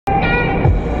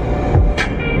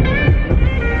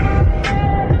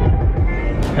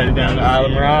headed down to Isla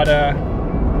Morada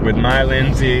with my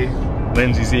Lindsay,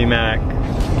 Lindsay Z-Mac,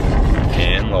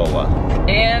 and Lola.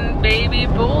 And baby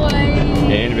boy.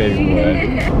 And baby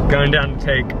boy. Going down to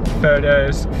take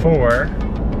photos for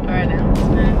our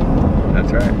announcement.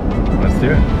 That's right. Let's do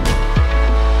it.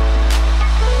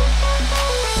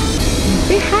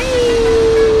 Say hi.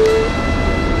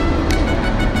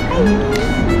 Hi.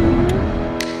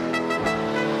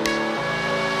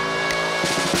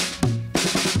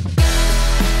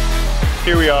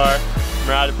 Here we are,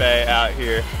 Morada Bay, out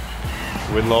here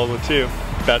with Lola too.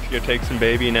 About to go take some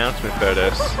baby announcement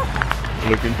photos.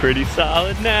 Looking pretty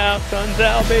solid now, sun's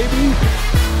out, baby.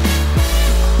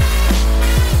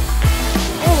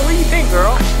 Oh, what do you think,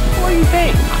 girl? What do you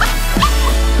think?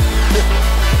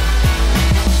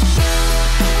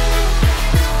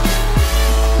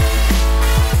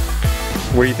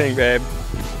 What do you think, babe?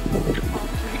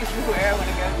 Where I want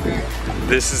to go first.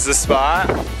 This is the spot.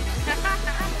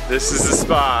 This is the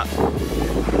spot.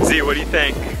 Z, what do you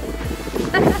think?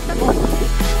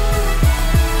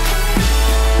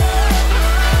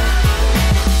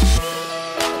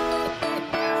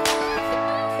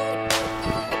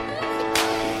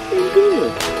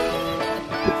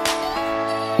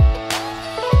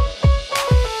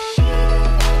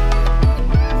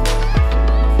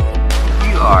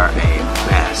 You are a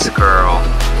mess, girl.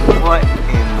 What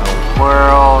in the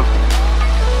world?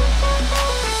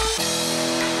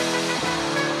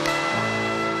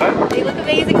 You look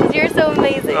amazing because you're so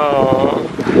amazing. Oh.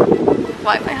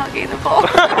 Why am I hugging the pole?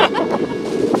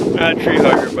 Not a tree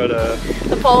hugger, but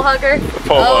the pole hugger? a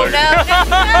pole hugger.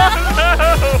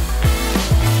 No.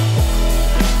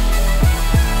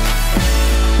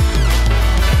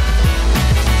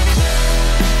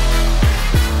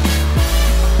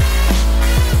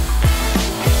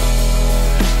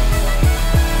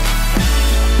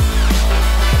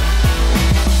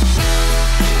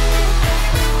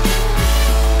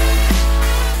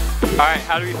 Alright,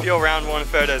 how do we feel round one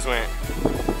photos went?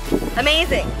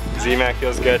 Amazing. Z-Mac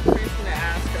feels good. I'm the person to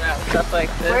ask about stuff like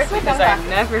this Where's my because thumb I back?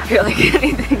 never feel like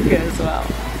anything goes well.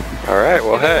 Alright,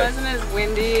 well If hey. it wasn't as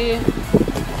windy,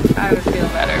 I would feel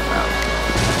better probably.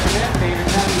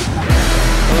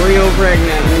 Real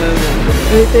pregnant.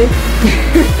 Lucy.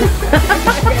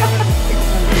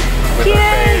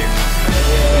 Cheers!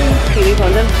 Can you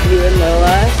hold them? You and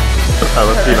Lola.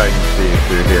 Let's see if I can see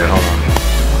through here. Hold on.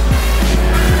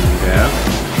 There we go.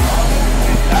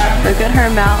 Look at her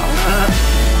mouth.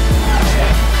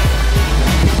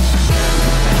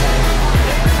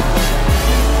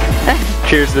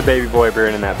 Cheers to the baby boy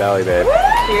burning in that belly, babe.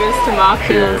 Cheers to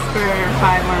mocktails for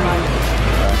 5 more months.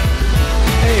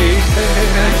 Hey.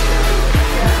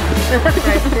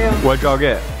 What'd y'all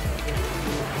get?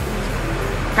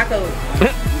 Tacos.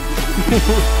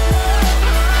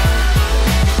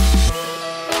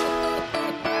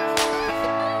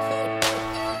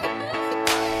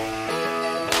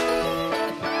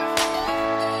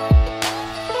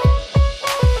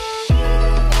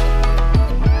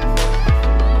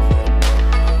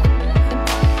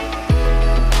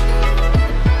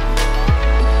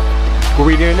 What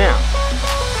are we doing now?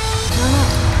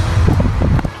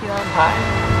 Key lime pie.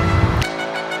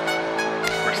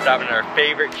 We're stopping at our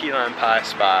favorite key lime pie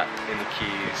spot in the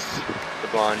Keys, the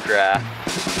Blonde Draft.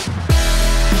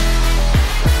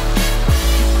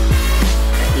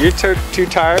 You're too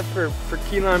tired for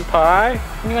key lime pie?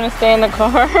 You want to stay in the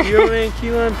car? You don't want key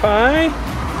lime pie?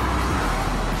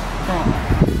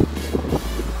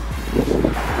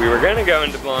 We were gonna go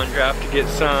into Blonde Draft to get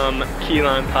some key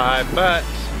lime pie, but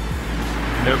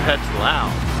no pets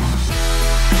allowed.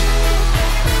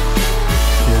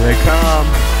 Here they come.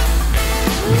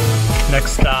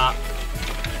 Next stop.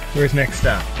 Where's next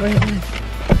stop? No.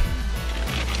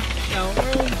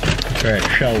 That's right,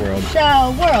 Shell World.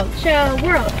 Show world, show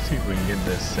world. Let's see if we can get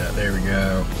this set. There we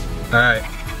go. Alright.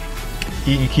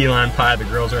 Eating key lime pie. The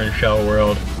girls are in Shell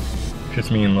World.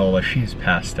 Just me and Lola. She's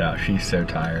passed out. She's so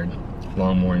tired.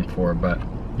 Long morning for her, but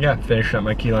yeah, finishing up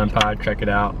my key lime pie. Check it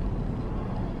out.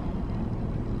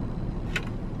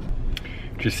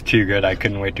 Just too good. I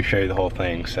couldn't wait to show you the whole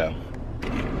thing, so.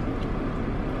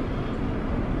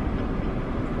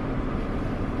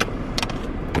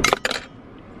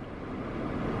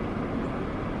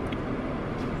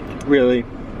 Really?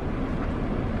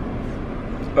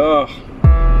 Oh.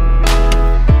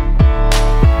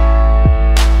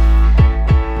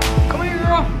 Come here,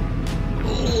 girl.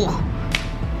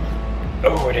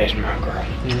 Oh, it is my girl.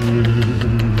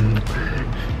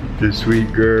 The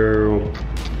sweet girl.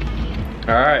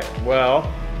 All right,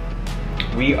 well,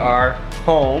 we are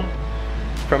home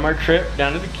from our trip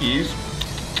down to the Keys.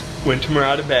 Went to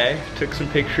Morada Bay, took some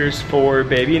pictures for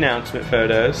baby announcement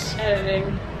photos.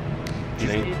 Editing.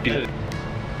 There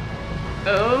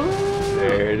Oh.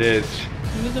 it is.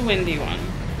 It was a windy one.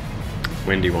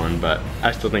 Windy one, but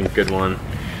I still think a good one.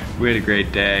 We had a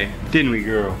great day. Didn't we,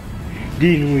 girl?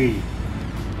 Didn't we?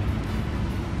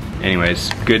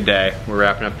 Anyways, good day. We're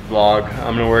wrapping up the vlog.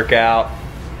 I'm gonna work out,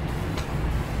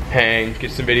 hang,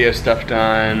 get some video stuff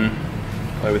done,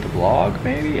 play with the vlog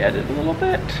maybe, edit a little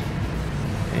bit,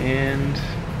 and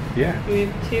yeah. We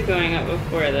have 2 going up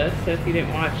before this, so if you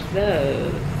didn't watch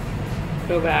those,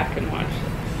 go back and watch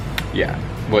them. Yeah,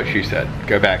 what she said.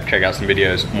 Go back, check out some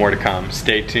videos, more to come.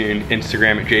 Stay tuned.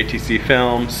 Instagram at JTC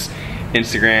Films,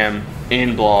 Instagram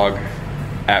and blog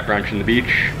at Brunch on the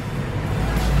Beach.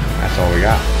 That's all we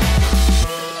got.